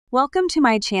Welcome to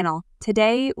my channel.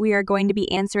 Today, we are going to be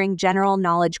answering general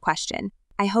knowledge question.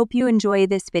 I hope you enjoy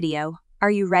this video. Are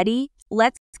you ready?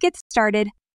 Let's get started.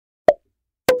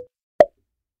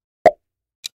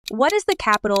 What is the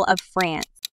capital of France?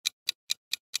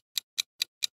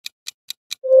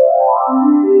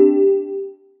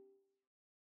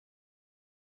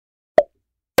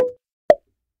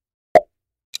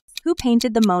 Who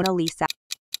painted the Mona Lisa?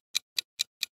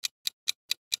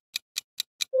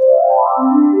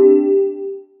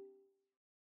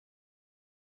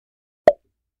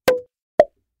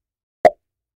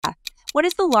 What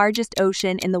is the largest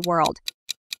ocean in the world?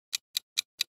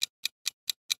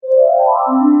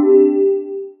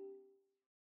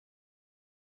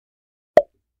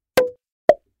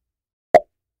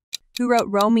 Who wrote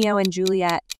Romeo and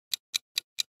Juliet?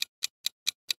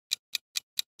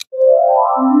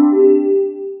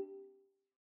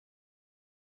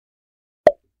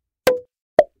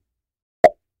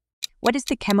 What is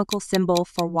the chemical symbol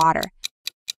for water?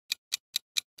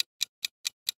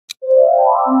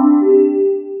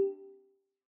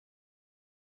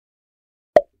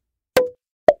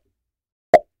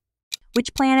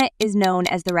 Which planet is known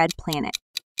as the red planet?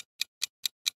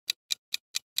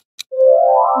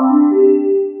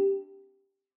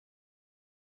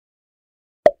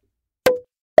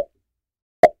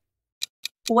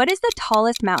 What is the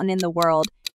tallest mountain in the world?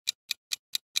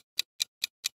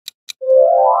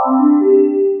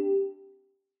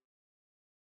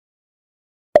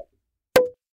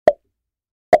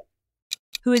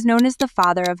 Who is known as the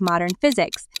father of modern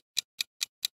physics?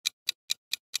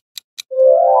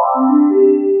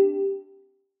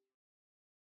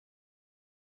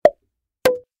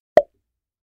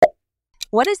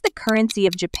 What is the currency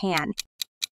of Japan?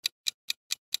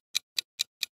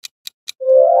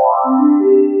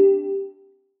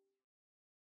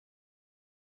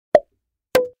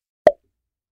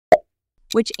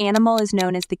 Which animal is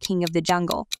known as the king of the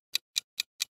jungle?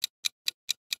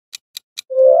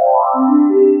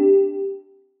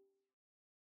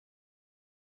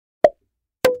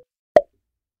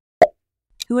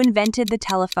 Who invented the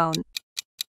telephone?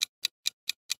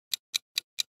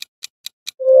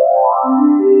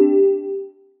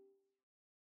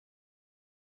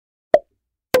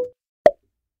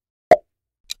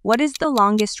 What is the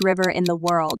longest river in the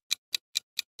world?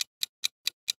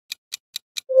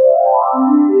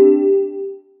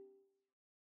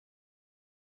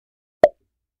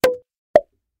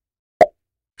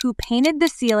 Who painted the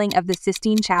ceiling of the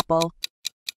Sistine Chapel?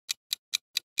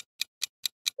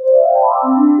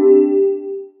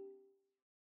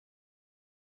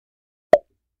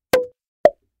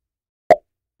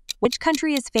 Which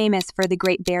country is famous for the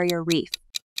Great Barrier Reef?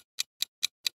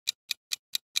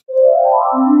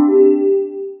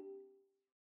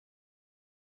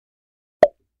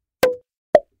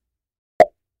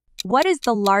 What is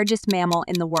the largest mammal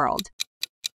in the world?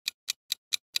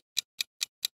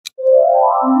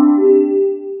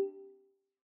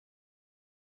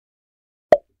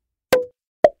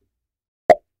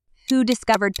 Who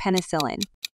discovered penicillin?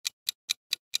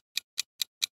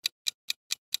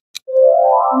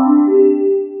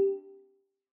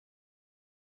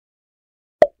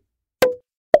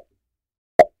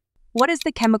 What is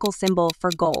the chemical symbol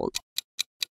for gold?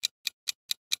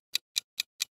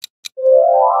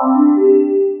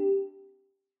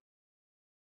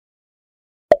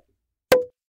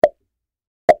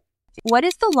 What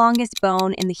is the longest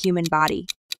bone in the human body?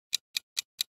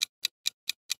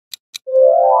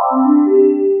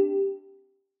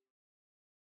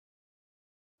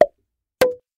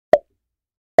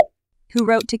 Who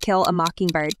wrote To Kill a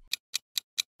Mockingbird?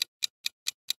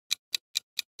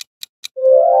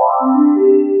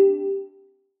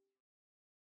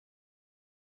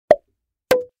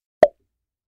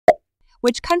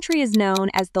 Which country is known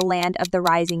as the land of the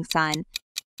rising sun?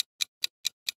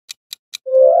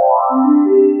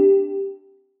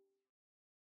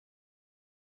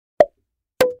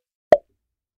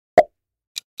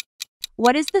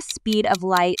 What is the speed of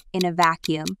light in a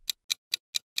vacuum?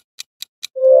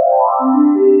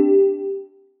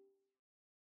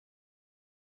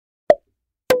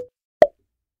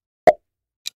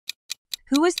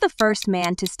 Who was the first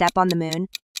man to step on the moon?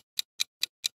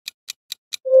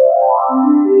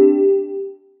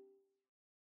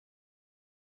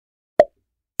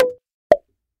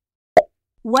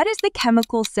 What is the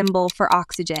chemical symbol for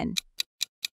oxygen?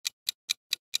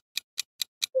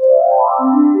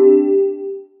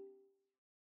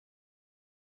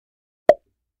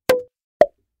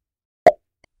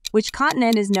 Which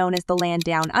continent is known as the land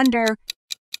down under?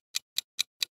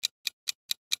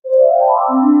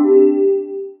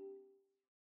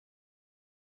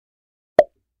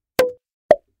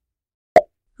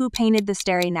 Who painted the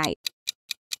Starry Night?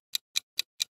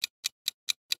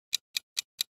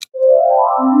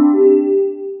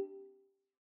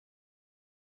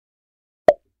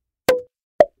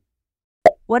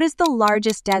 What is the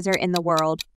largest desert in the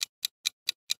world?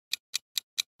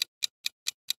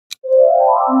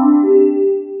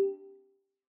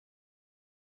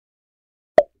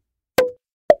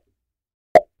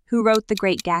 Who wrote The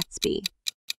Great Gatsby?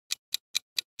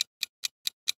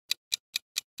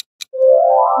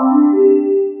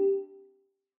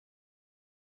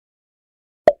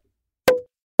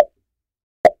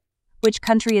 Which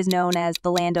country is known as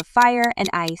the Land of Fire and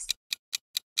Ice?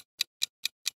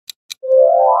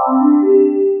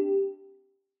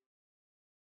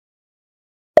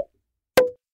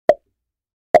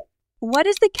 What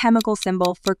is the chemical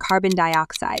symbol for carbon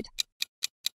dioxide?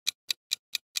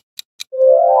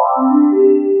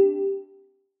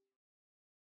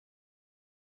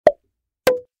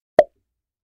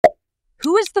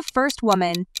 Who is the first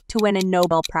woman to win a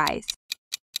Nobel Prize?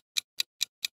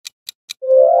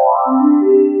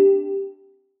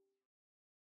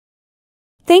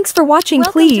 Thanks for watching.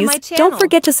 Welcome to my Please channel. don't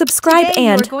forget to subscribe Today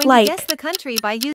and you are going like. to guess the country by using